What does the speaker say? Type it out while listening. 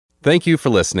Thank you for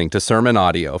listening to sermon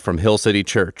audio from Hill City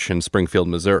Church in Springfield,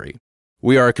 Missouri.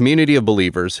 We are a community of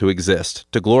believers who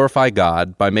exist to glorify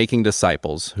God by making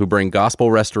disciples who bring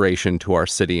gospel restoration to our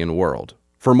city and world.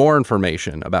 For more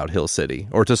information about Hill City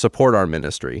or to support our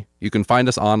ministry, you can find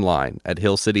us online at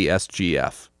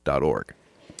hillcitysgf.org.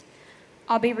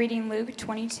 I'll be reading Luke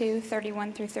 22,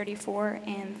 31 through 34,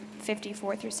 and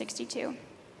 54 through 62.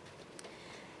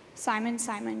 Simon,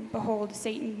 Simon, behold,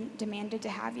 Satan demanded to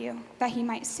have you, that he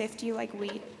might sift you like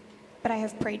wheat. But I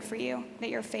have prayed for you, that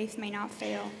your faith may not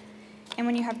fail. And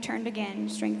when you have turned again,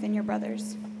 strengthen your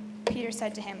brothers. Peter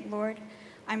said to him, Lord,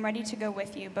 I'm ready to go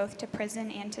with you, both to prison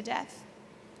and to death.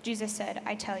 Jesus said,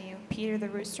 I tell you, Peter, the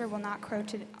rooster will not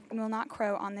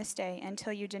crow on this day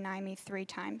until you deny me 3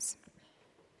 times.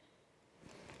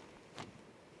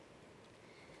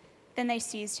 Then they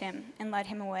seized him and led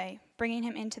him away, bringing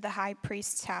him into the high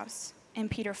priest's house,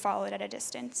 and Peter followed at a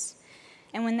distance.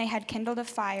 And when they had kindled a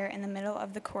fire in the middle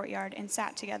of the courtyard and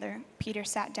sat together, Peter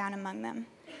sat down among them.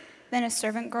 Then a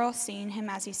servant girl, seeing him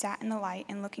as he sat in the light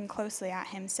and looking closely at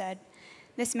him, said,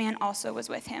 This man also was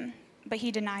with him. But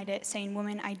he denied it, saying,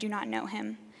 Woman, I do not know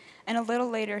him. And a little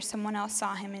later someone else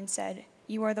saw him and said,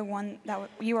 You are one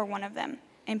of them.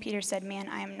 And Peter said, Man,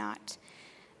 I am not.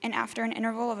 And after an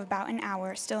interval of about an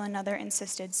hour, still another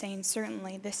insisted, saying,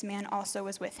 Certainly, this man also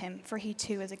was with him, for he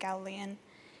too is a Galilean.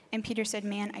 And Peter said,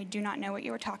 Man, I do not know what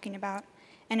you are talking about.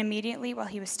 And immediately, while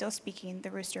he was still speaking, the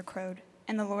rooster crowed.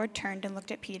 And the Lord turned and looked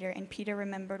at Peter, and Peter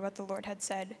remembered what the Lord had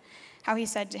said, how he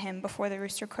said to him, Before the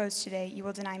rooster crows today, you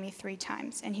will deny me 3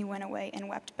 times. And he went away and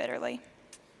wept bitterly.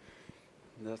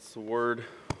 That's the word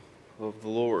of the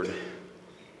Lord.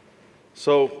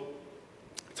 So,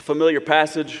 it's a familiar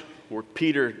passage where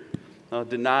Peter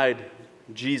denied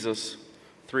Jesus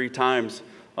 3 times.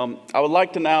 I would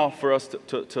like to now for us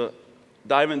to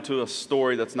dive into a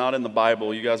story that's not in the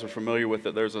Bible. You guys are familiar with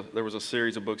it. There was a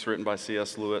series of books written by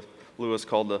C.S. Lewis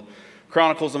called the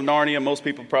Chronicles of Narnia. Most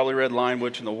people probably read Lion,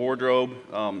 Witch, and the Wardrobe.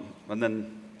 And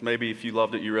then maybe if you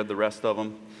loved it, you read the rest of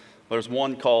them. There's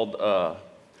one called A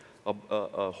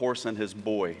Horse and His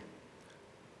Boy.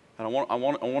 And I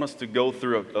want us to go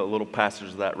through a little passage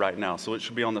of that right now. So it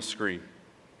should be on the screen.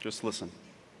 Just listen.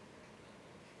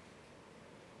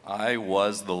 I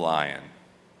was the lion.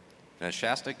 And as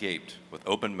Shasta gaped with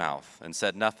open mouth and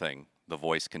said nothing, the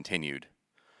voice continued.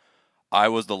 I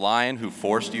was the lion who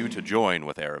forced you to join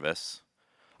with Aravis.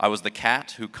 I was the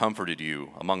cat who comforted you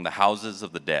among the houses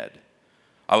of the dead.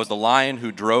 I was the lion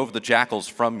who drove the jackals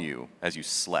from you as you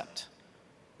slept.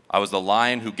 I was the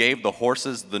lion who gave the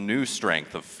horses the new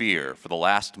strength of fear for the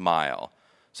last mile,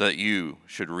 so that you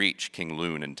should reach King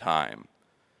Lune in time.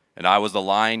 And I was the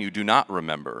lion you do not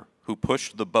remember, who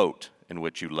pushed the boat in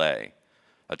which you lay,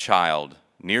 a child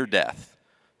near death,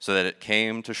 so that it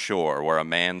came to shore where a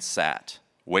man sat,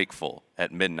 wakeful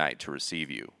at midnight to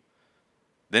receive you.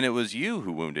 Then it was you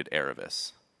who wounded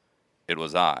Aravis. It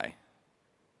was I.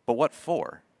 But what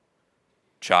for?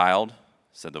 Child,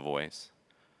 said the voice,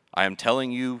 I am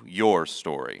telling you your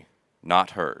story,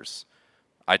 not hers.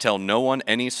 I tell no one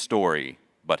any story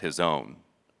but his own.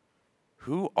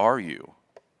 Who are you?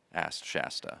 Asked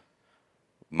Shasta.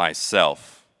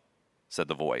 Myself, said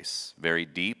the voice, very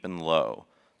deep and low,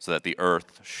 so that the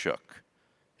earth shook.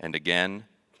 And again,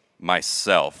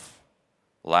 myself,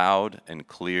 loud and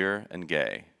clear and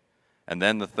gay. And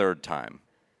then the 3rd time,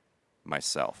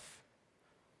 myself,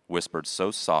 whispered so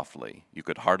softly you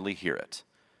could hardly hear it.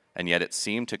 And yet it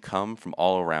seemed to come from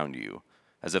all around you,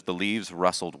 as if the leaves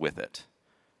rustled with it.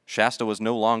 Shasta was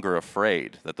no longer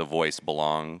afraid that the voice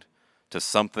belonged to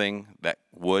something that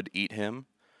would eat him,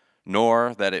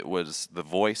 nor that it was the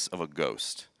voice of a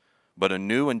ghost, but a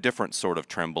new and different sort of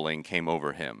trembling came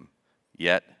over him,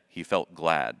 yet he felt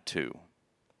glad too.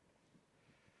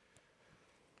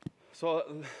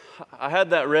 So I had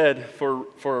that read for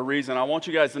a reason. I want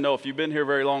you guys to know, if you've been here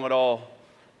very long at all,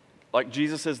 like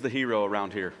Jesus is the hero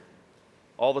around here,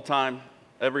 all the time,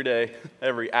 every day,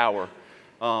 every hour.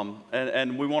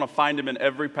 And we want to find him in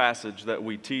every passage that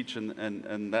we teach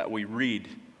and that we read.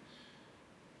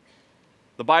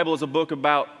 The Bible is a book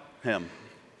about him,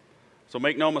 so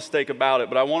make no mistake about it.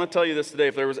 But I want to tell you this today,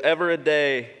 if there was ever a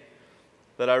day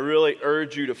that I really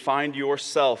urge you to find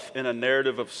yourself in a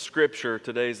narrative of Scripture,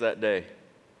 today's that day.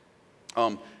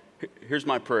 Here's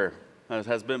my prayer. It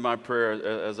has been my prayer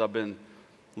as I've been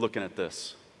looking at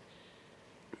this.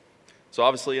 So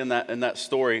obviously in that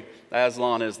story,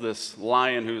 Aslan is this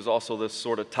lion who's also this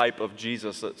sort of type of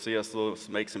Jesus that C.S. Lewis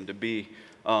makes him to be.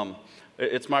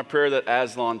 It's my prayer that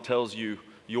Aslan tells you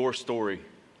your story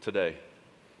today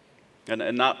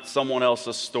and not someone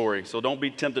else's story. So don't be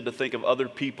tempted to think of other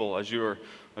people as you're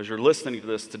listening to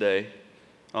this today.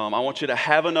 I want you to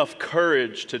have enough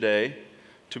courage today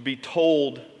to be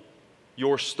told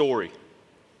your story.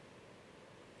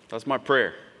 That's my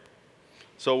prayer.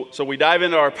 So we dive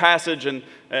into our passage,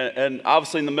 and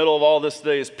obviously in the middle of all this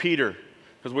today is Peter,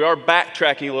 because we are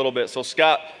backtracking a little bit. So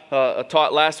Scott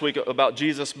taught last week about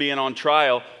Jesus being on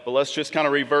trial, but let's just kind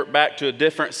of revert back to a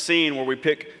different scene where we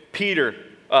pick Peter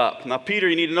up. Now Peter,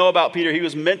 you need to know about Peter. He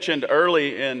was mentioned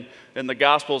early in the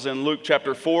Gospels. In Luke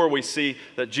chapter 4, we see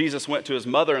that Jesus went to his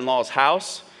mother-in-law's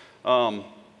house, and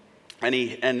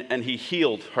he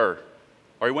healed her.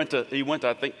 Or he went to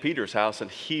I think Peter's house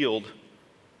and healed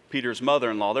Peter's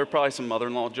mother-in-law. There are probably some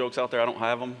mother-in-law jokes out there. I don't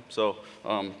have them. So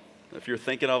if you're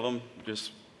thinking of them,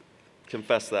 just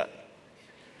confess that.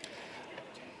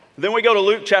 Then we go to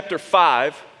Luke chapter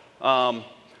 5,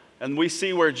 and we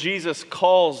see where Jesus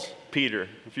calls Peter.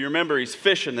 If you remember, he's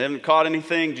fishing. They haven't caught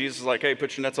anything. Jesus is like, hey,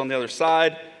 put your nets on the other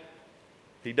side.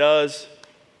 He does.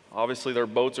 Obviously, their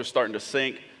boats are starting to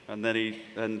sink. And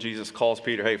then Jesus calls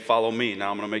Peter, hey, follow me.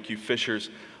 Now I'm going to make you fishers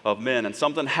of men. And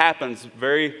something happens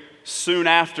very soon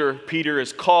after Peter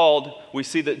is called. We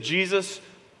see that Jesus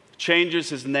changes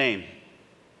his name.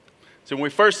 So when we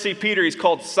first see Peter, he's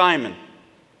called Simon.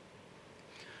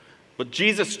 But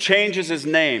Jesus changes his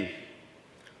name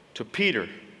to Peter,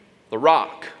 the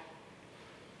rock.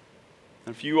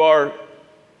 And if you are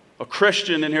a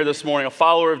Christian in here this morning, a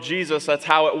follower of Jesus, that's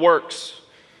how it works.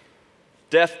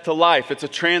 Death to life. It's a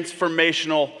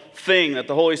transformational thing that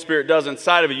the Holy Spirit does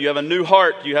inside of you. You have a new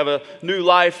heart, you have a new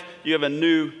life, you have a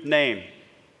new name.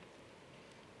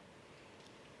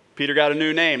 Peter got a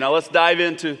new name. Now let's dive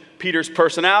into Peter's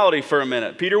personality for a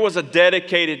minute. Peter was a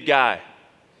dedicated guy,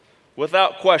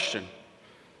 without question.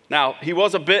 Now, he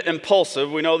was a bit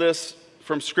impulsive. We know this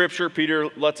from Scripture. Peter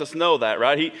lets us know that,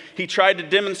 right? He tried to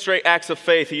demonstrate acts of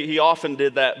faith. He often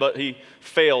did that, but he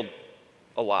failed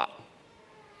a lot.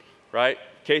 Right?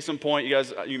 Case in point,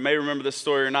 you may remember this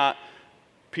story or not.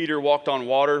 Peter walked on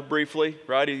water briefly,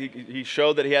 right? He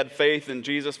showed that he had faith in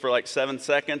Jesus for like 7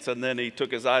 seconds, and then he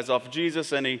took his eyes off of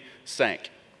Jesus and he sank.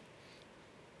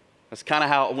 That's kind of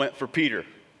how it went for Peter,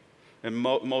 and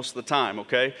most of the time,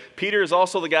 okay? Peter is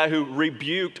also the guy who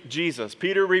rebuked Jesus.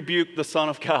 Peter rebuked the Son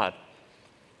of God,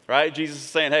 right? Jesus is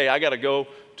saying, hey, I got to go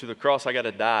to the cross, I got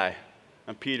to die.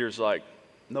 And Peter's like,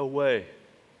 no way.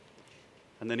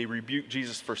 And then he rebuked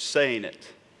Jesus for saying it.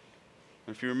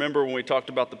 And if you remember when we talked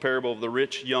about the parable of the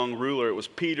rich young ruler, it was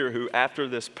Peter who, after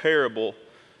this parable,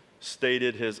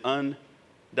 stated his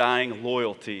undying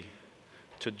loyalty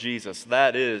to Jesus.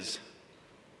 That is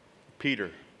Peter.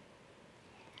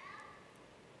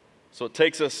 So it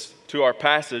takes us to our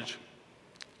passage,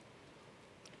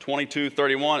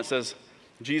 22:31. It says,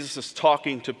 Jesus is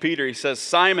talking to Peter. He says,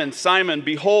 Simon, Simon,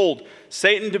 behold,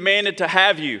 Satan demanded to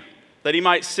have you, that he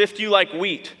might sift you like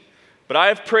wheat. But I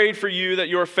have prayed for you that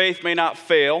your faith may not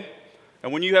fail.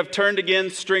 And when you have turned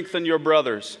again, strengthen your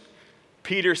brothers.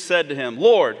 Peter said to him,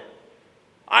 Lord,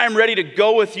 I am ready to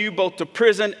go with you both to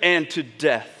prison and to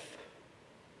death.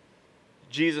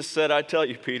 Jesus said, I tell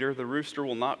you, Peter, the rooster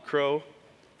will not crow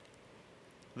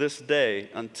this day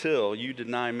until you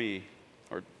deny me,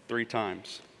 or 3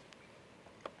 times.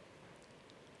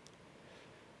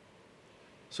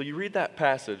 So you read that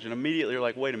passage and immediately you're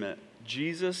like, wait a minute.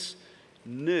 Jesus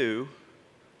knew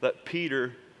that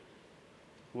Peter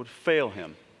would fail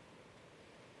him.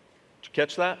 Did you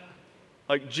catch that?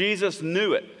 Like Jesus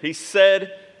knew it. He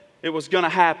said it was going to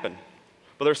happen.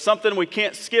 But there's something we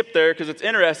can't skip there because it's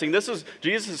interesting.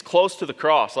 Jesus is close to the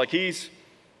cross. Like he's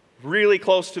really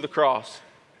close to the cross.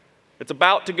 It's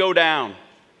about to go down.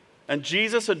 And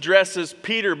Jesus addresses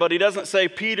Peter, but he doesn't say,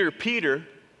 Peter, Peter,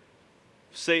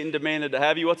 Satan demanded to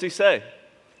have you. What's he say?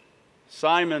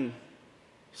 Simon,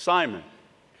 Simon.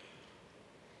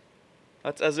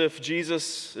 That's as if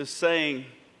Jesus is saying,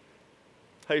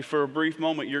 hey, for a brief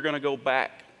moment, you're going to go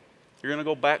back. You're going to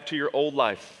go back to your old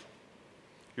life.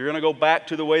 You're going to go back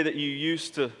to the way that you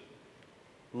used to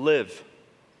live.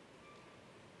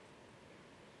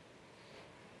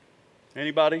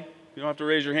 Anybody? You don't have to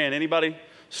raise your hand. Anybody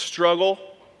struggle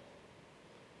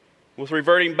with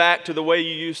reverting back to the way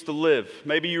you used to live?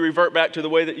 Maybe you revert back to the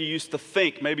way that you used to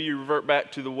think. Maybe you revert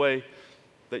back to the way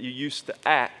that you used to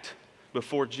act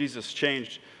before Jesus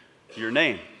changed your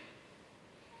name.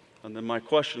 And then my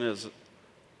question is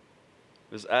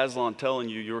Aslan telling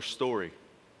you your story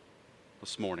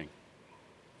this morning?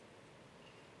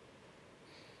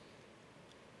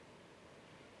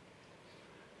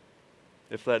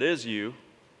 If that is you,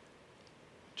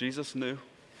 Jesus knew.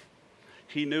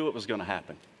 He knew it was going to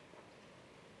happen.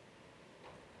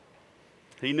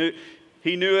 He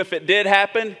knew if it did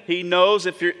happen. He knows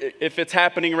if it's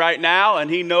happening right now, and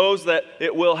he knows that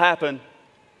it will happen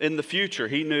in the future.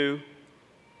 He knew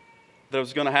that it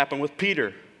was going to happen with Peter.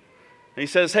 And he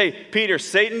says, hey, Peter,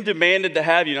 Satan demanded to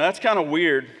have you. Now, that's kind of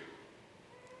weird.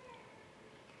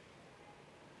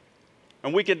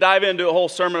 And we could dive into a whole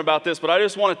sermon about this, but I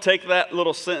just want to take that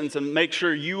little sentence and make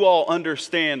sure you all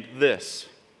understand this.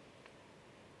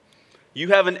 You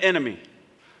have an enemy,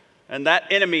 and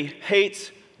that enemy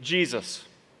hates Jesus.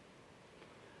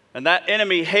 And that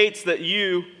enemy hates that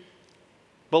you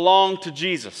belong to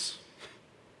Jesus.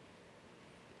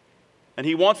 And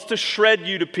he wants to shred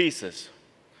you to pieces.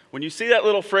 When you see that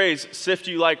little phrase, sift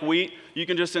you like wheat, you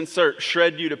can just insert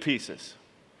shred you to pieces.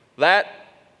 That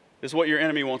is what your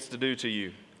enemy wants to do to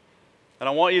you. And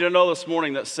I want you to know this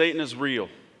morning that Satan is real.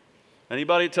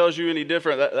 Anybody tells you any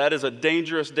different, that is a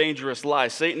dangerous, dangerous lie.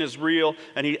 Satan is real,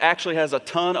 and he actually has a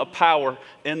ton of power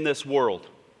in this world.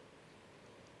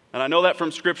 And I know that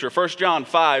from Scripture. 1 John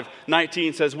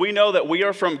 5:19 says, we know that we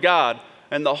are from God,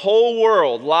 and the whole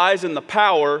world lies in the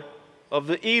power of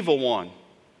the evil one.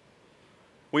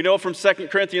 We know from 2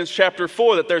 Corinthians chapter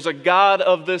 4 that there's a God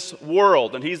of this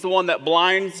world, and he's the one that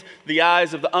blinds the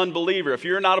eyes of the unbeliever. If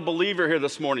you're not a believer here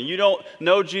this morning, you don't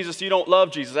know Jesus, you don't love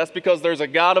Jesus, that's because there's a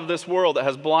God of this world that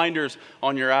has blinders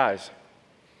on your eyes.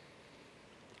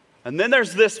 And then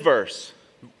there's this verse,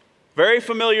 very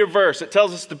familiar verse. It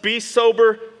tells us to be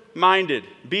sober-minded,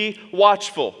 be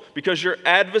watchful, because your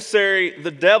adversary,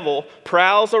 the devil,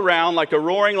 prowls around like a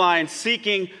roaring lion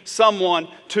seeking someone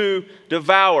to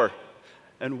devour.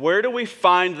 And where do we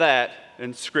find that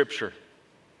in Scripture?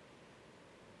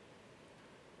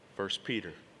 1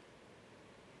 Peter.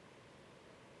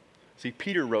 See,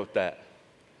 Peter wrote that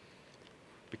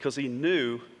because he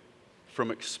knew from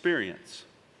experience.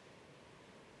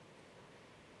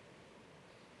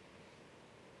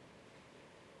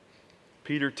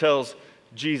 Peter tells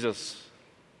Jesus,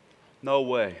 no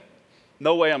way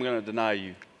I'm going to deny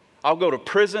you. I'll go to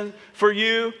prison for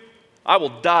you. I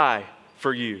will die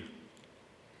for you.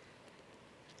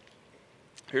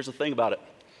 Here's the thing about it.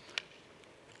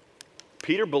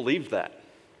 Peter believed that.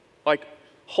 Like,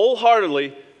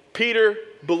 wholeheartedly, Peter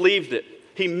believed it.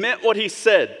 He meant what he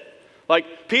said.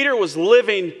 Like, Peter was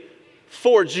living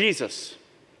for Jesus.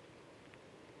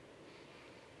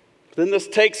 Then this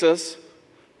takes us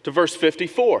to verse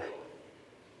 54. It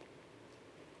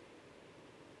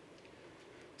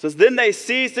says, then they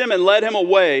seized him and led him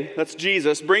away, that's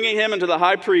Jesus, bringing him into the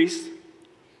high priest's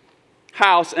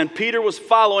house, and Peter was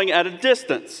following at a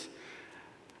distance.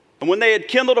 And when they had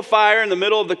kindled a fire in the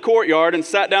middle of the courtyard and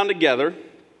sat down together,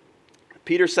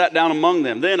 Peter sat down among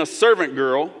them. Then a servant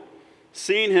girl,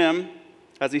 seeing him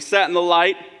as he sat in the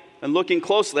light and looking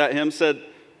closely at him, said,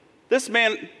 this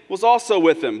man was also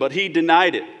with him, but he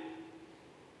denied it,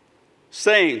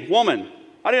 saying, woman,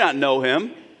 I do not know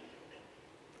him.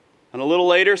 And a little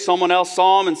later, someone else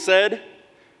saw him and said,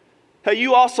 hey,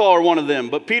 you also are one of them.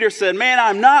 But Peter said, man,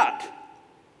 I'm not.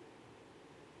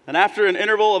 And after an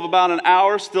interval of about an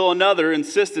hour, still another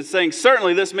insisted, saying,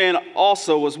 certainly this man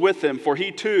also was with him, for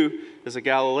he too is a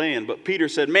Galilean. But Peter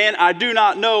said, man, I do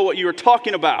not know what you are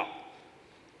talking about.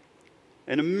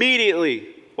 And immediately,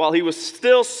 while he was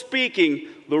still speaking,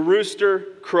 the rooster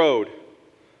crowed.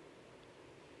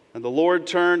 And the Lord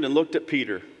turned and looked at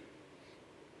Peter.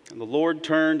 And the Lord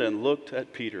turned and looked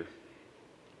at Peter.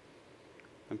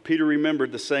 And Peter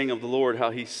remembered the saying of the Lord,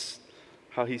 how he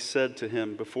said to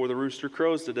him, before the rooster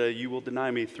crows today, you will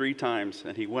deny me 3 times.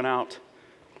 And he went out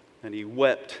and he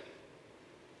wept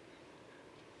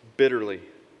bitterly.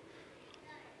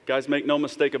 Guys, make no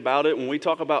mistake about it. When we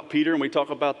talk about Peter and we talk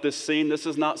about this scene, this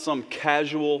is not some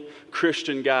casual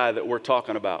Christian guy that we're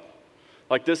talking about.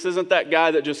 Like, this isn't that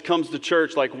guy that just comes to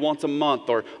church like once a month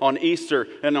or on Easter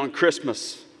and on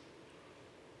Christmas.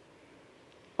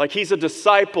 Like, he's a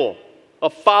disciple, a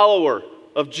follower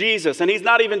of Jesus. And he's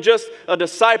not even just a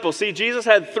disciple. See, Jesus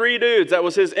had 3 dudes. That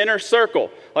was his inner circle.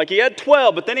 Like, he had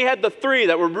 12, but then he had the 3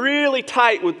 that were really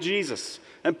tight with Jesus.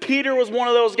 And Peter was one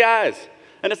of those guys.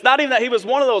 And it's not even that he was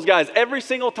one of those guys. Every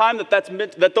single time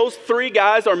that those 3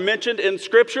 guys are mentioned in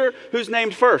Scripture, who's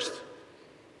named first?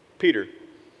 Peter.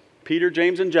 Peter,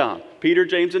 James, and John. Peter,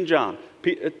 James, and John.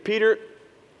 Peter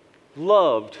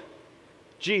loved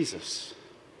Jesus.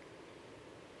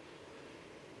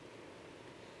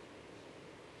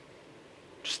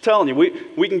 Just telling you,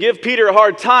 we can give Peter a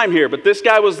hard time here, but this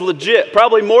guy was legit,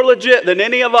 probably more legit than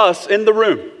any of us in the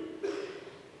room.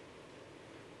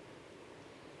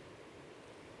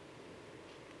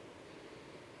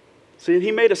 See,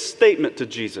 he made a statement to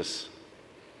Jesus.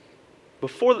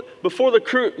 Before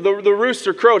the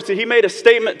rooster crowed, see, he made a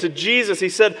statement to Jesus. He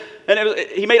said,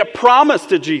 he made a promise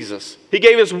to Jesus. He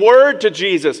gave his word to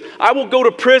Jesus. I will go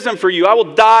to prison for you. I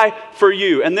will die for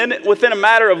you. And then within a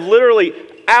matter of literally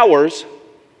hours,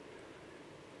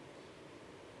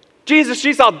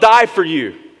 Jesus, I'll die for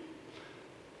you.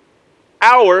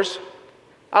 Hours,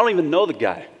 I don't even know the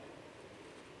guy.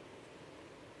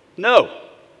 No.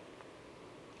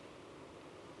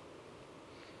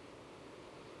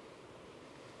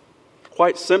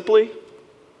 Quite simply,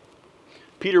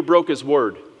 Peter broke his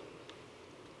word.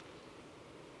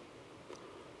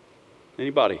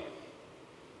 Anybody?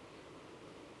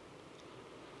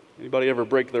 Anybody ever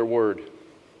break their word?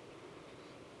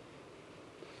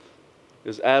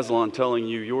 Is Aslan telling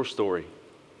you your story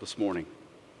this morning?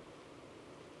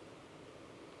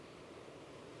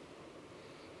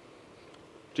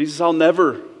 Jesus, I'll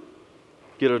never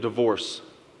get a divorce.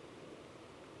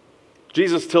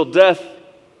 Jesus, till death.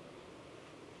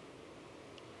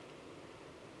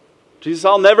 Jesus,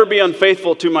 I'll never be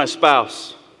unfaithful to my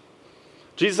spouse.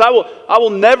 Jesus, I will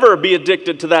never be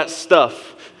addicted to that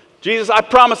stuff. Jesus, I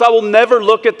promise I will never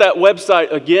look at that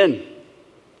website again.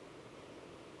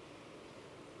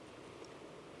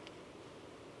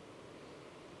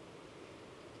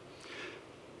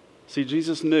 See,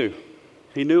 Jesus knew.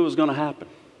 He knew it was going to happen.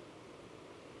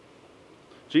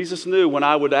 Jesus knew when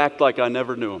I would act like I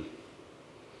never knew him.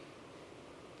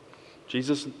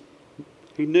 Jesus,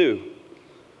 he knew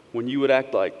when you would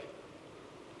act like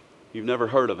you've never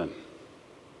heard of him.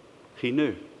 He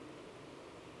knew.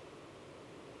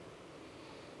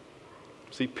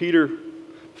 See, Peter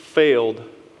failed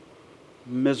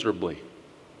miserably.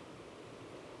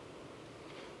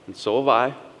 And so have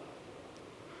I.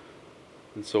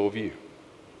 And so have you.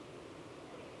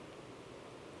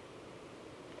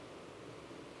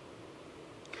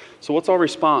 So what's our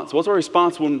response? What's our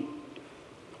response when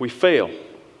we fail?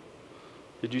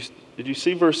 Did you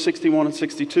see verse 61 and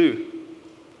 62?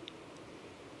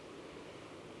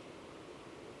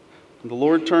 And the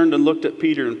Lord turned and looked at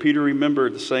Peter, and Peter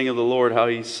remembered the saying of the Lord, how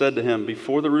he said to him,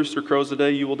 before the rooster crows today,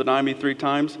 you will deny me 3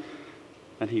 times.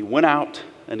 And he went out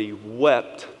and he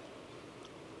wept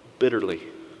bitterly.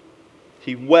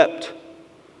 He wept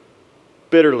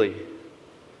bitterly.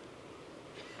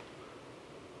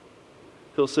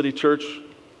 Hill City Church,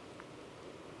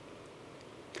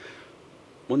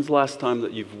 when's the last time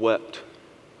that you've wept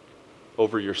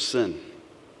over your sin?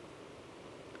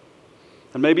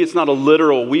 And maybe it's not a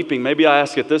literal weeping. Maybe I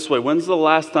ask it this way. When's the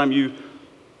last time you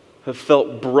have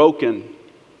felt broken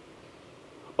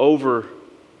over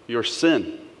your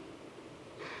sin?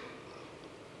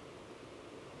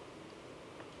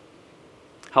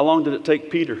 How long did it take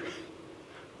Peter?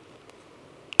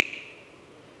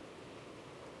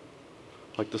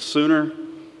 Like the sooner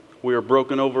we are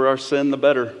broken over our sin, the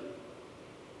better.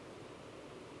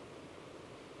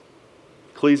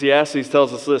 Ecclesiastes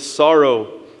tells us this: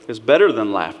 sorrow is better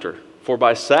than laughter, for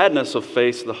by sadness of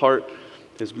face the heart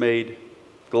is made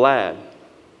glad. It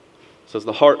says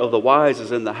the heart of the wise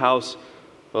is in the house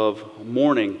of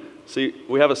mourning. See,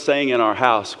 we have a saying in our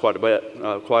house quite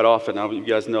often. Now, you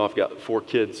guys know I've got 4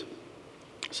 kids.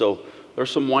 So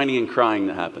there's some whining and crying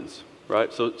that happens,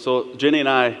 right? So Jenny and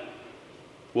I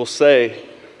will say,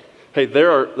 hey,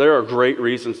 there are great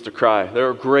reasons to cry. There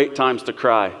are great times to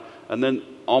cry. And then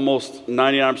almost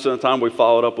 99% of the time we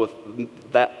follow it up with,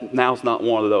 that now's not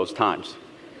one of those times.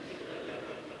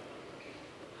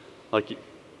 Like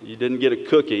you didn't get a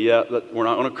cookie, yeah, we're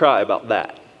not going to cry about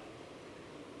that.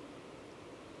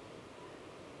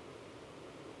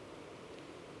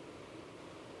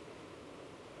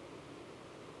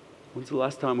 When's the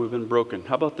last time we've been broken?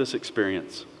 How about this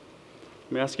experience?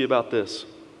 Let me ask you about this.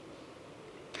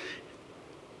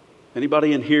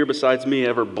 Anybody in here besides me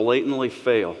ever blatantly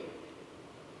fail?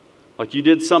 Like you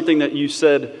did something that you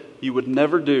said you would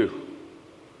never do.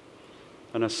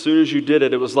 And as soon as you did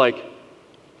it, it was like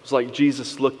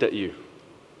Jesus looked at you.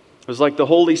 It was like the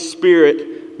Holy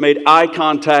Spirit made eye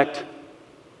contact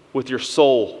with your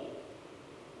soul.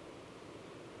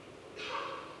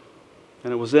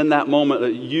 And it was in that moment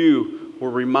that you were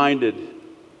reminded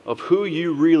of who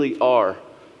you really are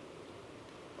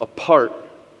apart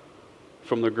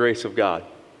from the grace of God.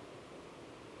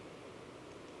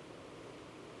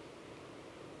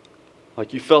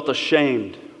 Like you felt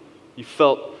ashamed. You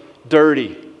felt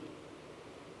dirty.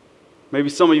 Maybe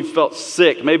some of you felt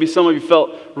sick. Maybe some of you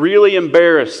felt really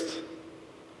embarrassed.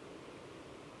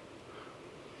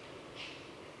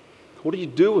 What do you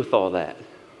do with all that?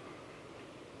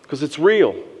 Because it's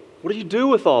real. What do you do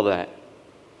with all that?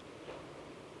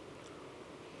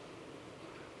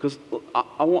 Because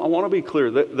I want to be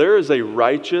clear that there is a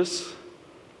righteous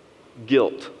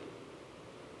guilt.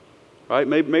 Right?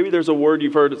 Maybe there's a word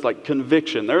you've heard, it's like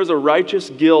conviction. There is a righteous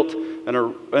guilt and a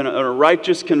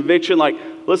righteous conviction. Like,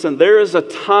 listen, there is a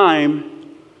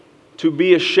time to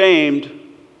be ashamed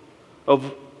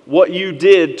of what you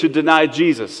did to deny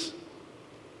Jesus.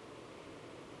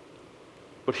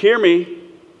 But hear me,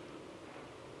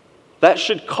 that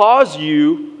should cause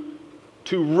you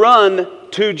to run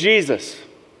to Jesus.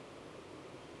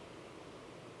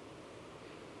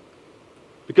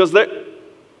 Because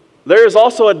there is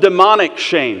also a demonic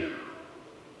shame.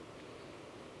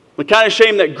 The kind of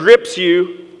shame that grips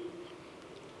you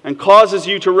and causes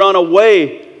you to run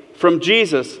away from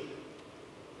Jesus.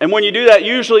 And when you do that,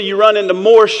 usually you run into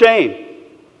more shame.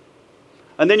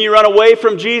 And then you run away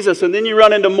from Jesus, and then you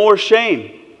run into more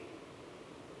shame.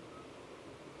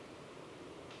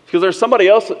 Because there's somebody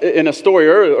else in a story,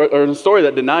 or in a story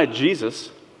that denied Jesus.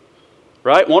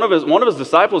 Right? One of his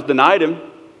disciples denied him.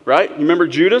 Right? You remember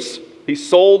Judas? He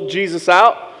sold Jesus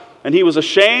out, and he was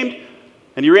ashamed,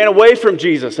 and he ran away from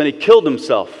Jesus, and he killed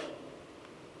himself.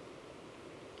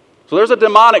 So there's a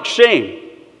demonic shame.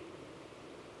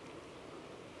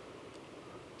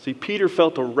 See, Peter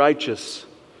felt a righteous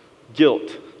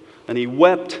guilt, and he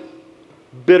wept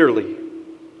bitterly.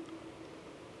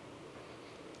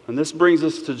 And this brings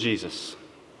us to Jesus.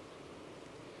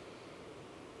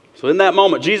 So in that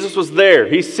moment, Jesus was there.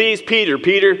 He sees Peter.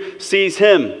 Peter sees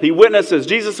him. He witnesses.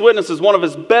 Jesus witnesses one of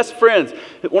his best friends,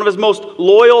 one of his most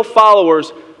loyal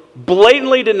followers,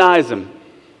 blatantly denies him.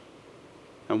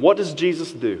 And what does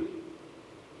Jesus do?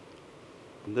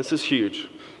 And this is huge.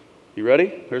 You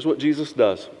ready? Here's what Jesus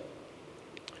does.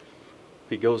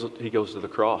 He goes to the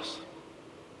cross.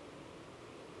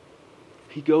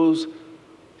 He goes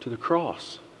to the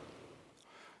cross.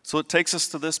 So it takes us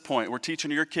to this point. We're teaching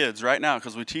your kids right now,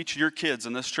 because we teach your kids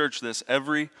in this church this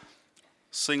every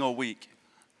single week.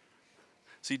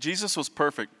 See, Jesus was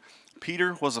perfect.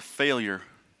 Peter was a failure.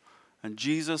 And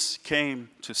Jesus came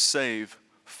to save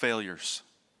failures.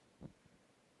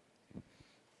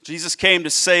 Jesus came to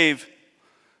save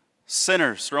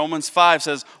sinners. Romans 5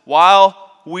 says,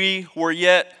 while we were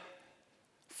yet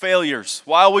failures,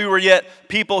 while we were yet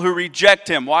people who reject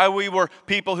him, while we were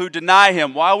people who deny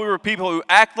him, while we were people who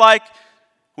act like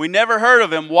we never heard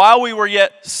of him, while we were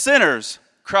yet sinners,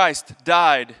 Christ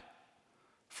died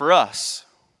for us.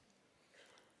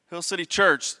 Hill City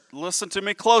Church, listen to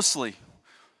me closely.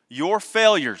 Your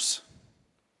failures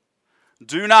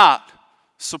do not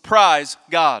surprise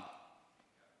God.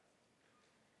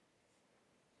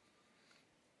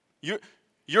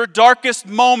 Your darkest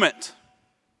moment,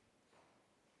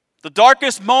 the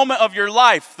darkest moment of your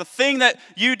life, the thing that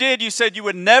you did, you said you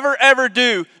would never ever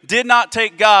do, did not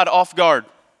take God off guard.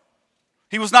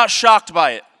 He was not shocked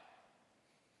by it.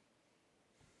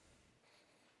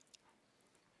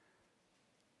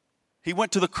 He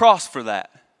went to the cross for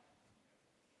that.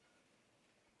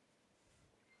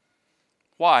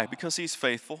 Why? Because he's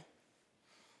faithful.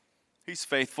 He's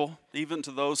faithful even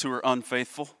to those who are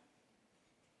unfaithful.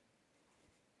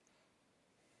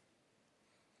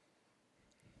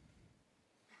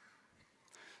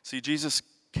 See, Jesus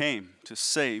came to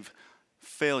save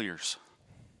failures.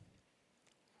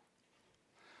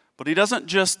 But he doesn't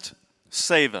just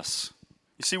save us.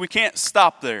 You see, we can't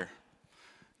stop there.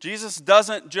 Jesus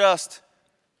doesn't just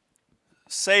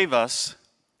save us,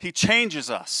 he changes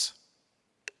us.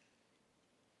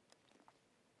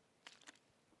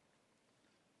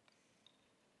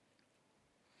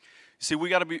 You see, we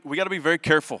got to be very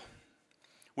careful.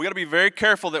 We got to be very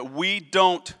careful that we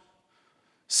don't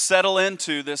settle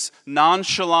into this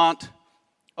nonchalant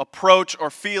approach or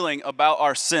feeling about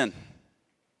our sin.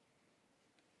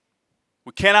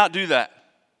 We cannot do that.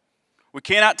 We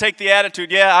cannot take the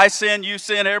attitude, yeah, I sin, you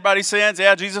sin, everybody sins,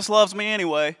 yeah, Jesus loves me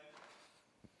anyway.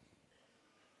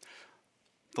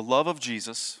 The love of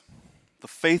Jesus, the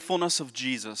faithfulness of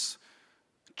Jesus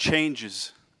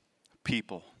changes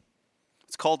people.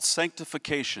 It's called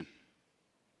sanctification.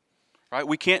 Right?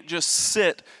 We can't just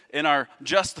sit in our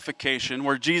justification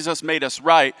where Jesus made us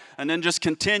right and then just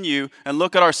continue and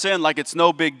look at our sin like it's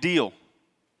no big deal.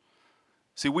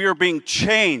 See, we are being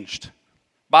changed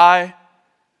by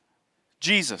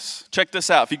Jesus. Check this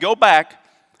out. If you go back,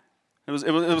 it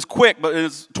was quick, but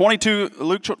it's 22,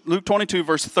 Luke 22,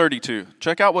 verse 32.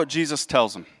 Check out what Jesus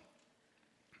tells him.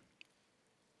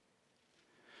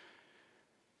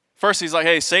 First, he's like,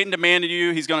 hey, Satan demanded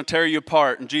you. He's going to tear you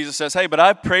apart. And Jesus says, hey, but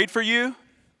I've prayed for you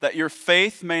that your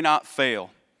faith may not fail.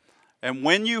 And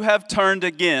when you have turned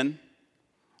again,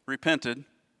 repented,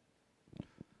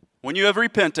 when you have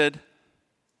repented,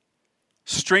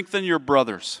 strengthen your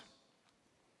brothers.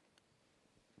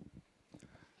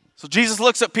 So Jesus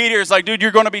looks at Peter. He's like, dude,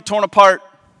 you're going to be torn apart.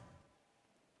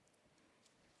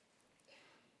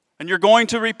 And you're going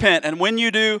to repent. And when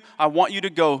you do, I want you to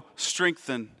go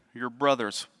strengthen your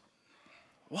brothers.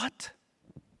 What?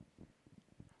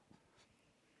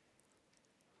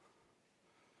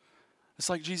 It's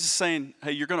like Jesus saying,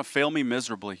 hey, you're going to fail me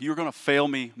miserably. You're going to fail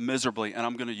me miserably, and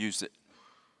I'm going to use it.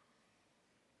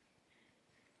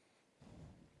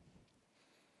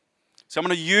 So I'm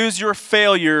going to use your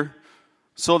failure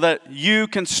so that you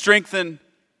can strengthen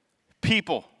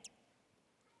people.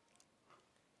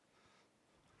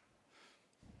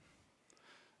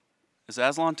 Is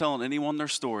Aslan telling anyone their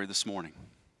story this morning?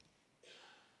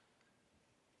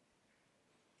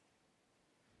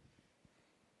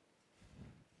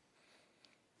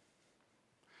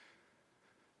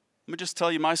 Let me just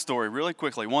tell you my story really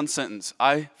quickly. One sentence.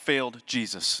 I failed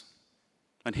Jesus,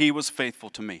 and he was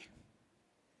faithful to me.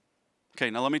 Okay,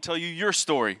 now let me tell you your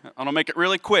story. I'm going to make it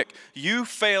really quick. You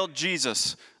failed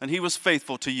Jesus, and he was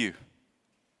faithful to you.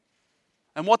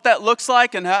 And what that looks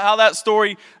like and how that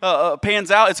story pans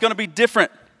out, it's going to be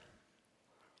different.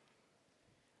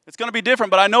 It's going to be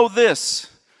different, but I know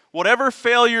this. Whatever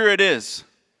failure it is,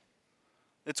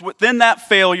 it's within that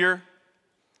failure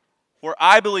where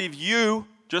I believe you,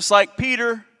 just like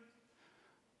Peter,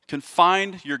 can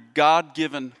find your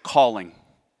God-given calling.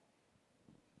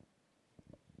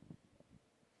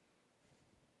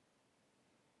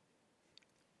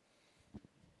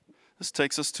 This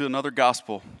takes us to another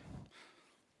gospel.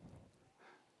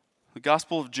 The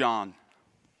Gospel of John.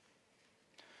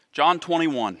 John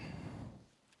 21.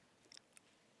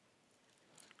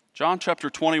 John chapter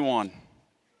 21.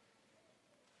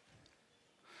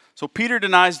 So Peter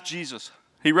denies Jesus.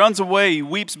 He runs away. He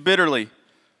weeps bitterly.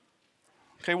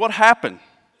 Okay, what happened?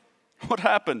 What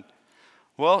happened?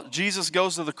 Well, Jesus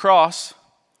goes to the cross.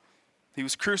 He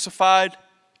was crucified.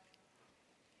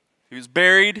 He was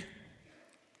buried.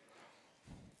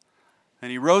 And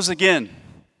he rose again.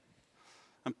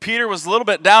 And Peter was a little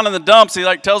bit down in the dumps. He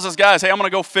tells his guys, hey, I'm going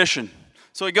to go fishing.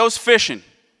 So he goes fishing.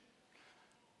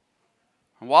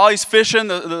 And while he's fishing,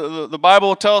 the Bible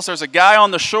will tell us there's a guy on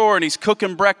the shore and he's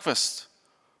cooking breakfast.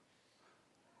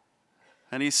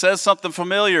 And he says something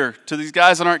familiar to these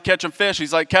guys that aren't catching fish.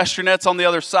 He's like, cast your nets on the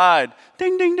other side.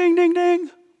 Ding, ding, ding, ding, ding.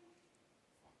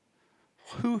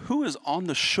 Who is on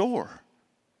the shore?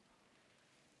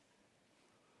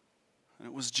 And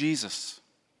it was Jesus.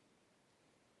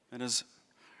 It is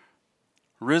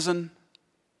risen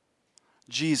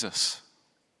Jesus.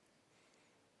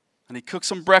 And he cooked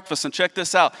some breakfast. And check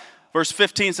this out. Verse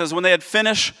 15 says, when they had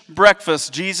finished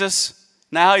breakfast, Jesus,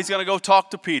 now he's going to go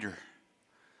talk to Peter.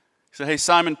 He said, hey,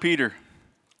 Simon Peter,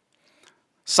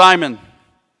 Simon,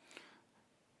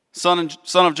 son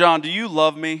of John, do you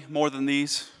love me more than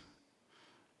these?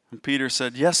 And Peter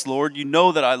said, yes, Lord, you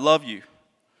know that I love you.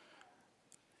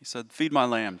 He said, feed my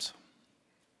lambs.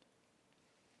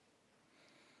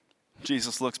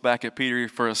 Jesus looks back at Peter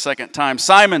for a second time.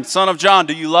 Simon, son of John,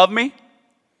 do you love me?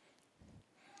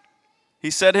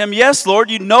 He said to him, yes, Lord,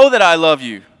 you know that I love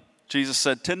you. Jesus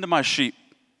said, tend to my sheep.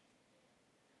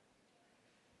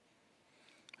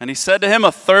 And he said to him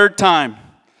a third time,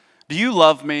 do you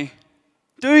love me?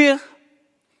 Do you?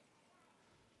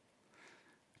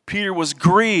 Peter was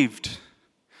grieved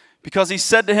because he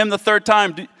said to him the third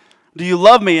time, do you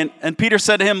love me? And Peter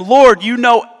said to him, Lord, you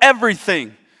know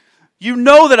everything. You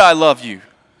know that I love you.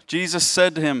 Jesus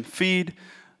said to him, feed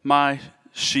my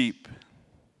sheep.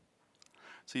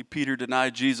 See, Peter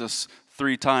denied Jesus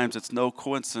 3 times. It's no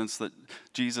coincidence that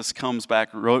Jesus comes back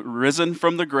risen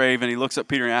from the grave, and he looks at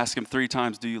Peter and asks him 3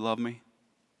 times, do you love me?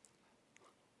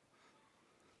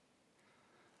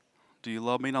 Do you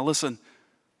love me? Now listen,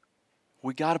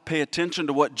 we got to pay attention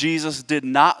to what Jesus did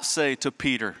not say to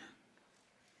Peter.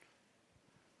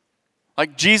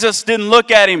 Like Jesus didn't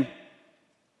look at him.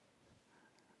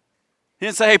 He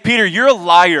didn't say, hey, Peter, you're a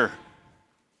liar.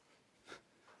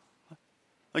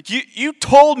 Like you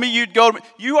told me you'd go to me.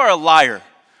 You are a liar.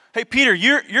 Hey, Peter,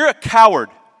 you're a coward.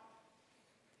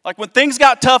 Like when things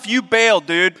got tough, you bailed,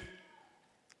 dude.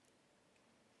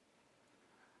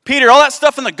 Peter, all that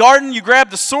stuff in the garden, you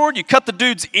grabbed the sword, you cut the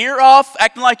dude's ear off,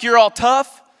 acting like you're all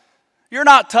tough. You're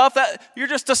not tough. You're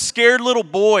just a scared little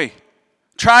boy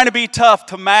trying to be tough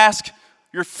to mask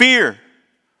your fear.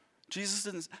 Jesus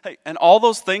didn't. Hey, and all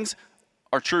those things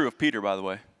are true of Peter, by the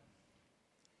way.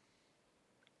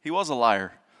 He was a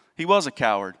liar. He was a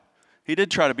coward. He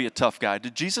did try to be a tough guy.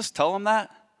 Did Jesus tell him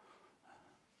that?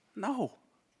 No.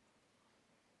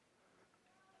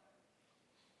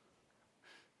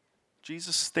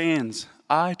 Jesus stands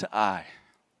eye to eye,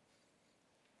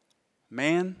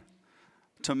 man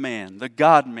to man, the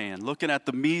God-man, looking at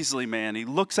the measly man. He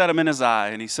looks at him in his eye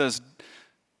and he says,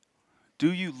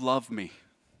 "Do you love me?"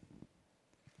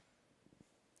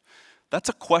 That's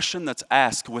a question that's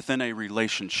asked within a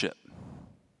relationship.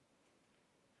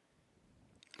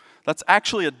 That's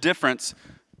actually a difference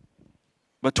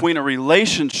between a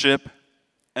relationship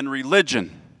and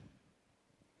religion.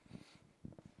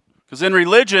 Because in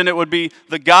religion, it would be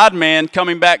the God-man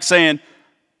coming back saying,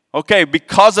 okay,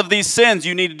 because of these sins,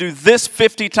 you need to do this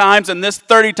 50 times and this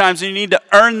 30 times, and you need to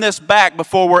earn this back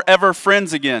before we're ever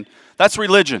friends again. That's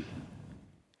religion.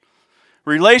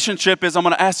 Relationship is, I'm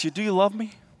going to ask you, do you love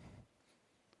me?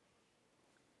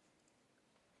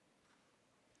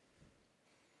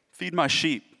 Feed my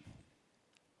sheep.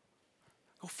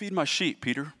 Go feed my sheep,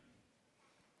 Peter.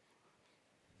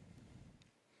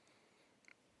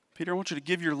 Peter, I want you to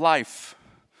give your life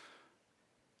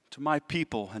to my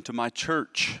people and to my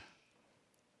church.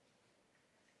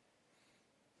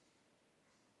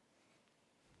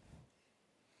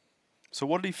 So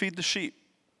what did he feed the sheep?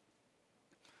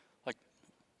 Like,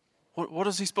 what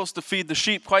is he supposed to feed the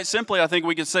sheep? Quite simply, I think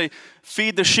we could say,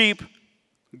 feed the sheep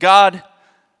God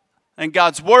and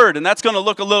God's word. And that's going to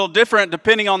look a little different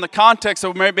depending on the context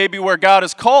of maybe where God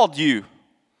has called you.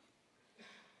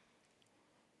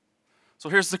 So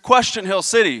here's the question, Hill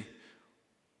City.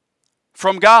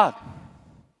 From God,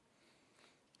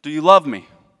 do you love me?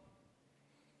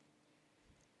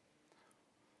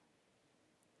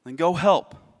 Then go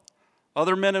help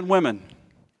other men and women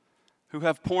who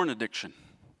have porn addiction.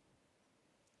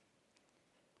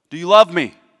 Do you love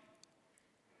me?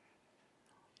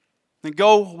 Then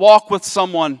go walk with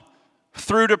someone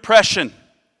through depression.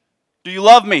 Do you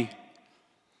love me?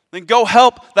 Then go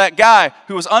help that guy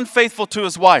who was unfaithful to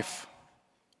his wife.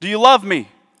 Do you love me?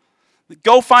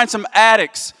 Go find some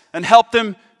addicts and help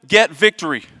them get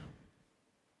victory.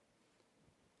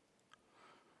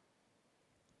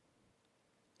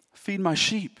 Feed my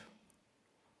sheep.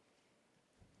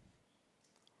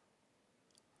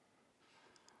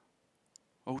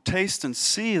 Oh, taste and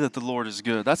see that the Lord is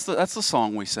good. That's the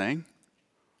song we sang.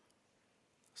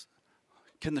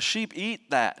 Can the sheep eat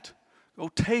that? Oh,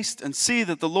 taste and see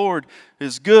that the Lord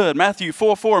is good. Matthew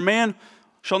 4:4, man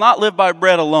shall not live by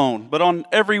bread alone, but on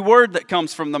every word that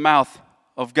comes from the mouth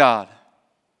of God.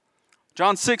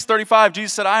 John 6:35,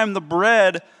 Jesus said, I am the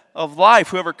bread of life.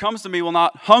 Whoever comes to me will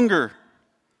not hunger.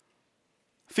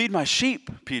 Feed my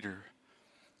sheep, Peter.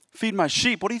 Feed my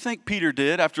sheep. What do you think Peter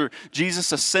did after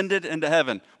Jesus ascended into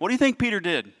heaven? What do you think Peter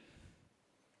did? He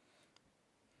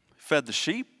fed the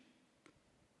sheep.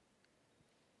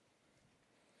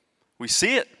 We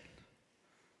see it.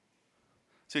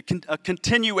 It's a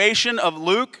continuation of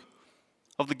Luke,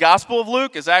 of the Gospel of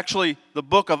Luke, is actually the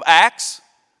book of Acts.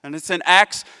 And it's in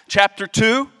Acts chapter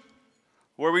 2,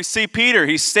 where we see Peter.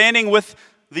 He's standing with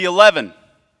the 11.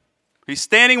 He's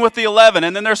standing with the 11,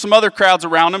 and then there's some other crowds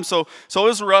around him. So it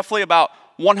was roughly about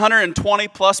 120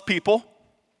 plus people,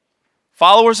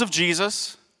 followers of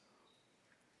Jesus.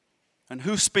 And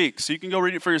who speaks? So you can go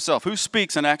read it for yourself. Who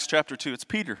speaks in Acts chapter 2? It's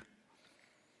Peter.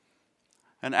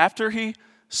 And after he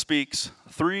speaks,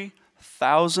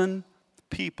 3,000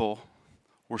 people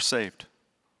were saved.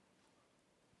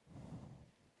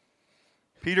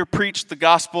 Peter preached the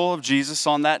gospel of Jesus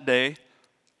on that day.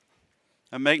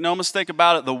 And make no mistake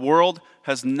about it, the world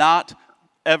has not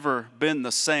ever been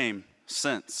the same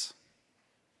since.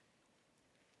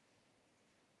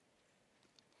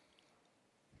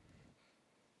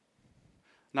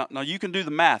 Now you can do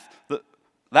the math.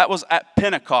 That was at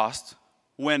Pentecost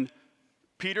when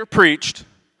Peter preached.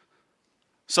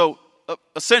 So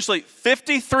essentially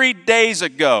 53 days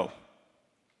ago,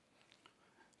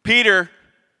 Peter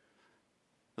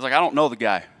was like, I don't know the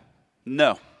guy.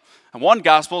 No. And one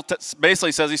gospel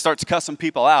basically says he starts cussing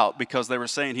people out because they were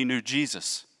saying he knew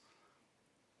Jesus.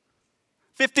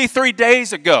 53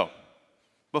 days ago,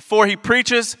 before he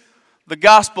preaches the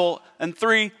gospel, and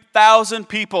 3,000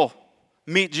 people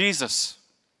meet Jesus.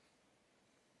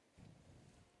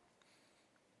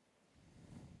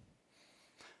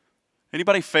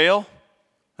 Anybody fail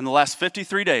in the last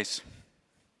 53 days?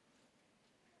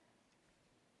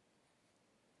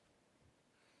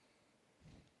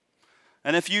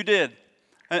 And if you did,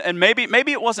 and maybe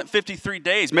it wasn't 53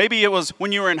 days. Maybe it was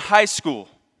when you were in high school.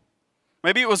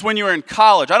 Maybe it was when you were in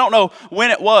college. I don't know when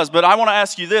it was, but I want to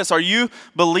ask you this. Are you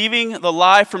believing the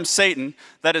lie from Satan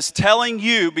that is telling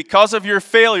you because of your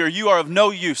failure you are of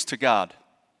no use to God?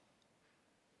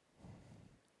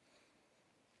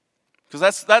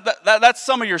 Because that's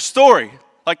some of your story.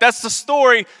 Like that's the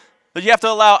story that you have to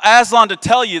allow Aslan to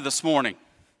tell you this morning.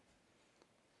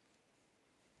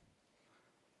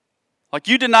 Like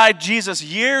you denied Jesus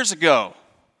years ago.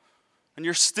 and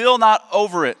you're still not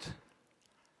over it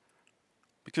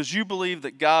because you believe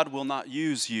that God will not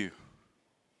use you.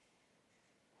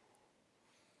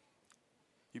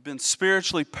 You've been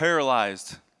spiritually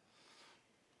paralyzed.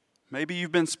 Maybe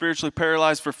you've been spiritually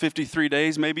paralyzed for 53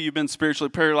 days. Maybe you've been spiritually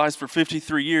paralyzed for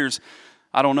 53 years.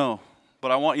 I don't know. But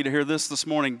I want you to hear this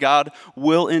morning. God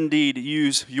will indeed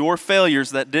use your failures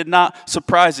that did not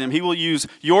surprise him. He will use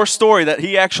your story that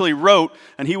he actually wrote,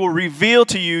 and he will reveal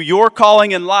to you your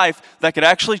calling in life that could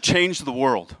actually change the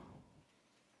world.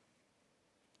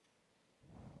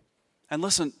 And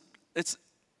listen, it's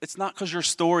not because your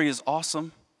story is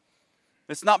awesome.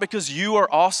 It's not because you are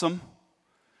awesome.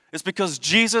 It's because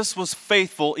Jesus was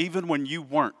faithful even when you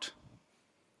weren't.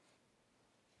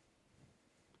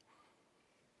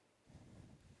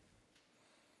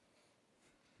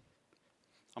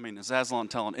 I mean, is Aslan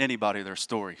telling anybody their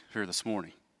story here this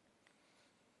morning?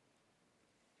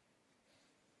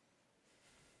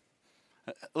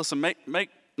 Listen, make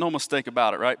no mistake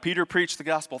about it, right? Peter preached the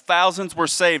gospel. Thousands were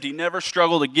saved. He never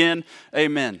struggled again.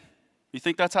 Amen. You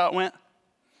think that's how it went?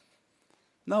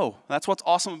 No, that's what's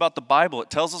awesome about the Bible.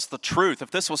 It tells us the truth. If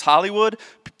this was Hollywood,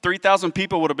 3,000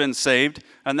 people would have been saved,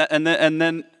 and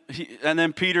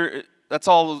then Peter. That's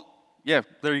all. Yeah,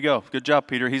 there you go. Good job,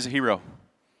 Peter. He's a hero.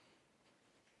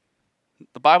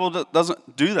 The Bible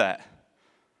doesn't do that.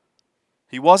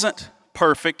 He wasn't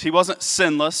perfect. He wasn't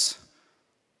sinless,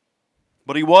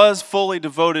 but he was fully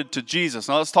devoted to Jesus.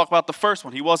 Now let's talk about the first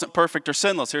one. He wasn't perfect or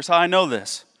sinless. Here's how I know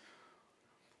this.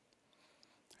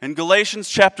 In Galatians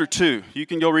chapter 2, you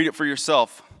can go read it for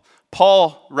yourself.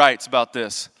 Paul writes about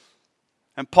this.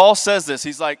 And Paul says this.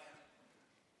 He's like,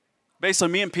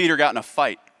 basically, me and Peter got in a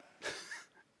fight.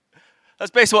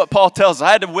 That's basically what Paul tells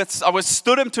us. I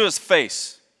withstood him to his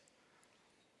face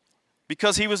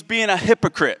because he was being a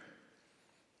hypocrite.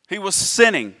 He was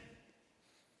sinning.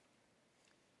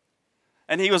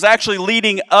 And he was actually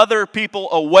leading other people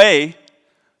away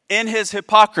in his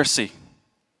hypocrisy.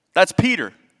 That's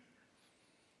Peter.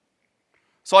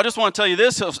 So I just want to tell you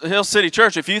this, Hill City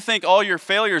Church, if you think all your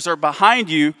failures are behind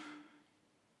you,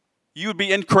 you would be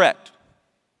incorrect.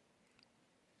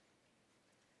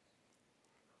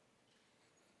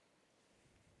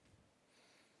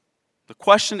 The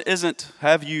question isn't,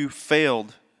 have you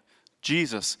failed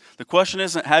Jesus? The question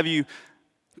isn't, have you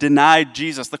denied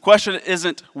Jesus? The question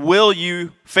isn't, will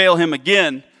you fail him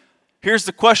again? Here's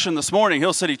the question this morning,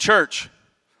 Hill City Church.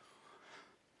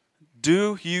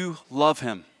 Do you love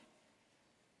him?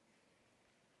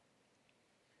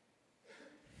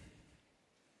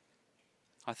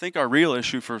 I think our real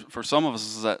issue for some of us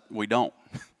is that we don't.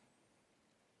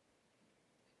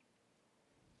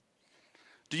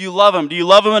 Do you love him? Do you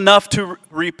love him enough to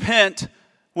repent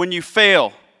when you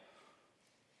fail?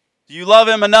 Do you love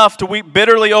him enough to weep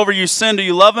bitterly over your sin? Do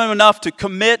you love him enough to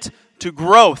commit to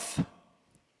growth?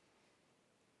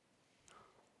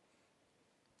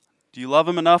 Do you love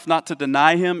him enough not to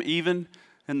deny him even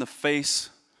in the face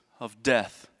of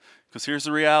death? Because here's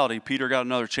the reality. Peter got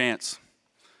another chance.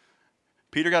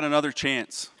 Peter got another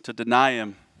chance to deny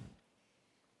him.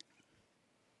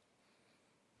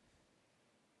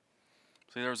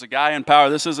 See, there was a guy in power.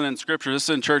 This isn't in Scripture. This is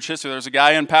in church history. There's a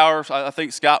guy in power. I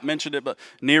think Scott mentioned it, but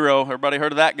Nero, everybody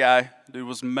heard of that guy? Dude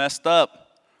was messed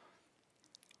up.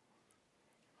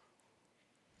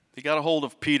 He got a hold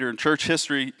of Peter, and church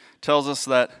history tells us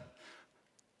that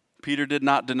Peter did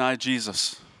not deny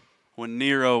Jesus when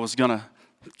Nero was going to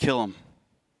kill him.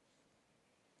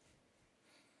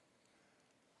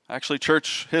 Actually,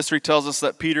 church history tells us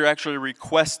that Peter actually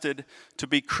requested to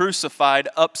be crucified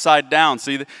upside down.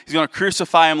 See, he's going to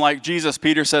crucify him like Jesus.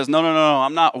 Peter says, no,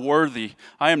 I'm not worthy.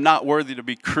 I am not worthy to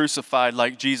be crucified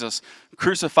like Jesus.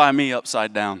 Crucify me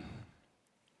upside down.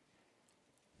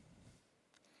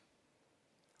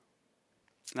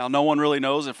 Now, no one really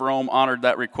knows if Rome honored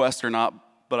that request or not,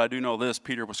 but I do know this,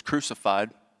 Peter was crucified.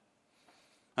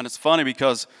 And it's funny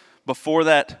because before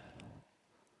that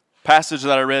passage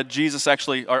that I read, Jesus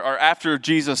actually, or after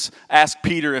Jesus asked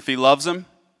Peter if he loves him,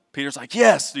 Peter's like,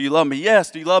 yes, do you love me? Yes,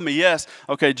 do you love me? Yes.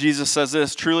 Okay, Jesus says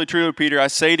this, truly, truly, Peter, I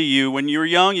say to you, when you were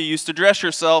young, you used to dress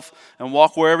yourself and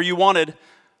walk wherever you wanted.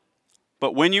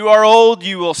 But when you are old,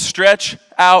 you will stretch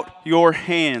out your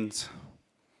hands.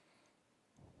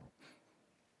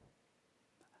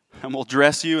 And will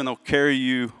dress you and they'll carry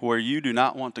you where you do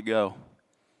not want to go.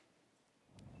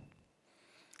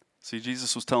 See,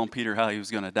 Jesus was telling Peter how he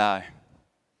was going to die.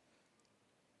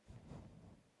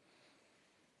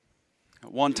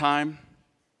 At one time,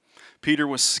 Peter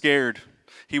was scared.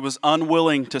 He was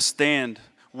unwilling to stand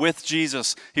with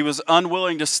Jesus. He was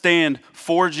unwilling to stand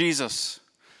for Jesus.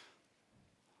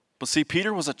 But see,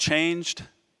 Peter was a changed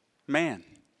man.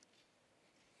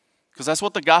 Because that's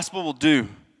what the gospel will do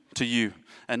to you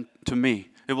and to me.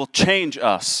 It will change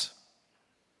us.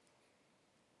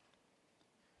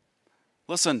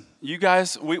 Listen, you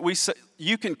guys,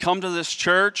 you can come to this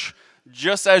church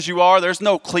just as you are. There's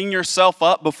no clean yourself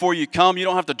up before you come. You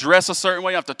don't have to dress a certain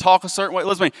way. You don't have to talk a certain way.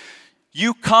 Listen to me.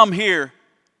 You come here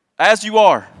as you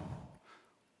are.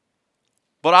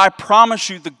 But I promise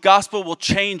you, the gospel will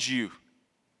change you.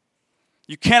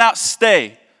 You cannot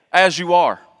stay as you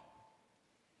are.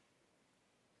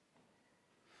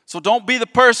 So don't be the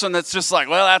person that's just like,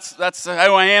 well, that's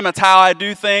how I am. It's how I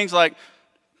do things. Like,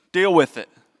 deal with it.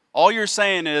 All you're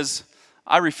saying is,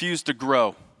 I refuse to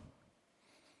grow.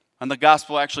 And the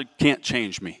gospel actually can't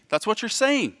change me. That's what you're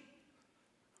saying.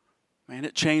 Man,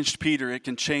 it changed Peter. It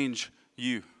can change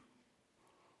you.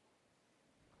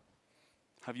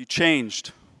 Have you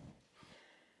changed?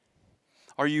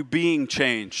 Are you being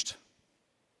changed?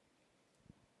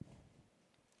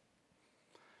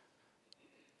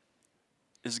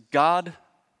 Is God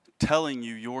telling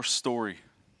you your story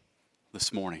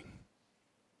this morning?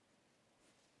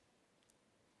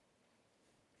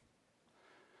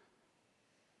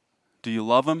 Do you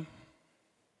love Him?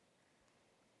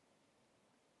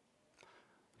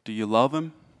 Do you love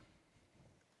Him?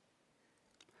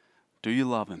 Do you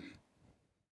love Him?